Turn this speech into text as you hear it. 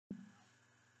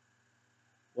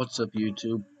What's up,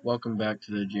 YouTube? Welcome back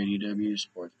to the JDW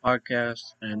Sports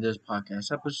Podcast. And in this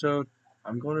podcast episode,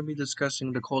 I'm going to be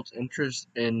discussing the Colts' interest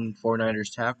in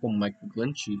 49ers tackle Mike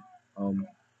McGlinchey. Um,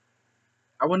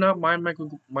 I would not mind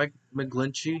Mike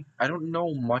McGlinchey. I don't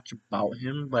know much about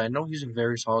him, but I know he's a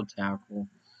very solid tackle.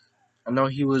 I know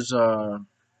he was drafted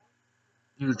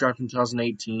in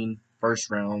 2018,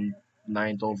 first round,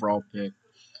 ninth overall pick,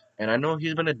 and I know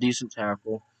he's been a decent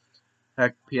tackle.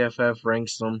 Heck, PFF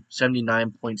ranks him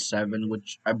 79.7,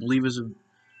 which I believe is a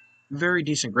very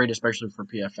decent grade, especially for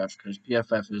PFF, because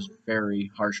PFF is very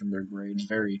harsh on their grades,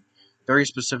 very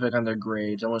specific on their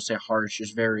grades. I won't say harsh,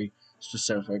 just very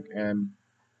specific, and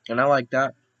I like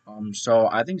that. So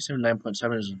I think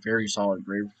 79.7 is a very solid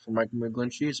grade for Michael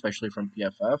McGlinchey, especially from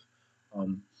PFF.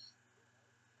 Um,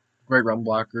 Great run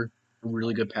blocker, a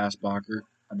really good pass blocker.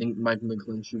 I think Michael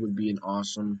McGlinchey would be an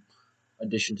awesome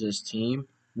addition to this team.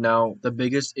 Now, the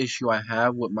biggest issue I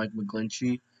have with Mike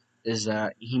McGlinchey is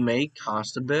that he may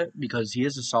cost a bit because he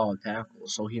is a solid tackle,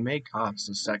 so he may cost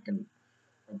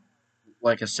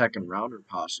like a second rounder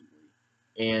possibly.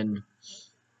 And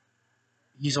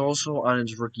he's also on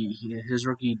his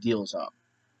rookie deal is up,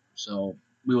 so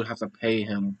we would have to pay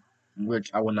him,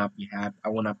 which I would not be happy. I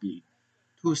would not be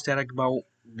too ecstatic about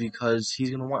because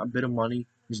he's gonna want a bit of money.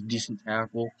 He's a decent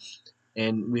tackle,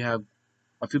 and we have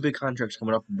a few big contracts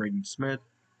coming up from Braden Smith,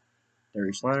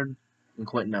 Darius Leonard, and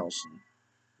Quentin Nelson.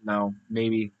 Now,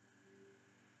 maybe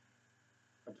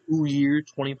a 2-year,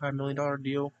 $25 million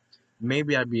deal,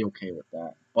 maybe I'd be okay with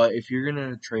that. But if you're going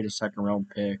to trade a second round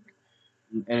pick,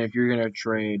 and if you're going to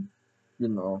trade,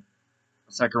 a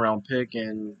second round pick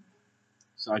and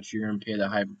such, you're going to pay that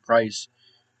high of a price,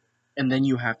 and then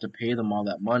you have to pay them all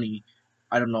that money.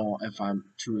 I don't know if I'm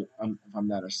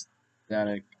that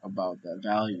ecstatic about that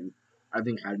value. I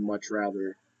think I'd much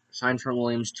rather sign Trent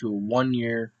Williams to a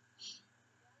 1-year,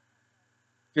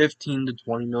 $15 to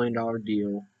 $20 million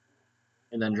deal,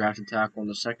 and then draft a tackle in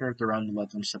the second or third round to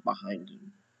let them sit behind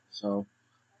him. So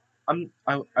I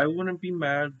wouldn't be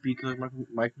mad because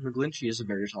Mike McGlinchey is a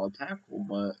very solid tackle,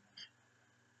 but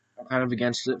I'm kind of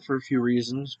against it for a few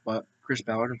reasons. But Chris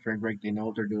Ballard and Frank Reich, they know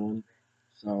what they're doing,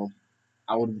 so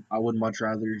I would much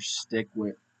rather stick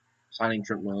with signing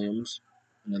Trent Williams,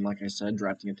 and then like I said,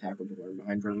 drafting a tackle to learn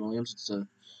behind Trent Williams.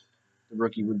 The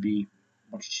rookie would be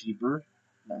much cheaper.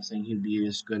 I'm not saying he'd be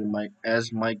as good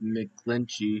as Mike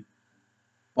McGlinchey,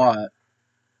 but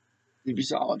he'd be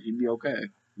solid. He'd be okay.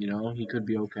 He could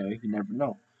be okay. You never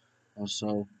know.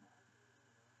 Also,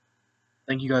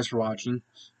 thank you guys for watching.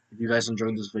 If you guys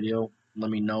enjoyed this video,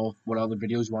 let me know what other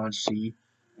videos you want to see.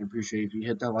 I appreciate it if you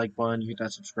hit that like button, you hit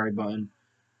that subscribe button.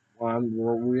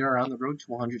 We are on the road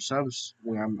to 100 subs.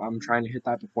 I'm trying to hit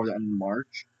that before the end of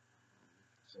March.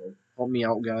 So help me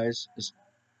out, guys. Just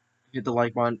hit the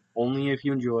like button only if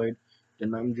you enjoyed. Did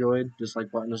not enjoy, dislike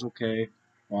button is okay.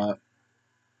 But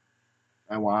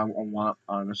I want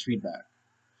honest feedback.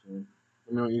 So let me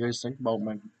know what you guys think about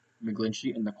Mike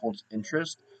McGlinchey and the Colts'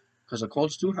 interest, because the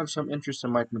Colts do have some interest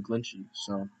in Mike McGlinchey.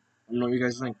 So let me know what you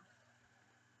guys think.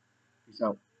 Peace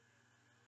out.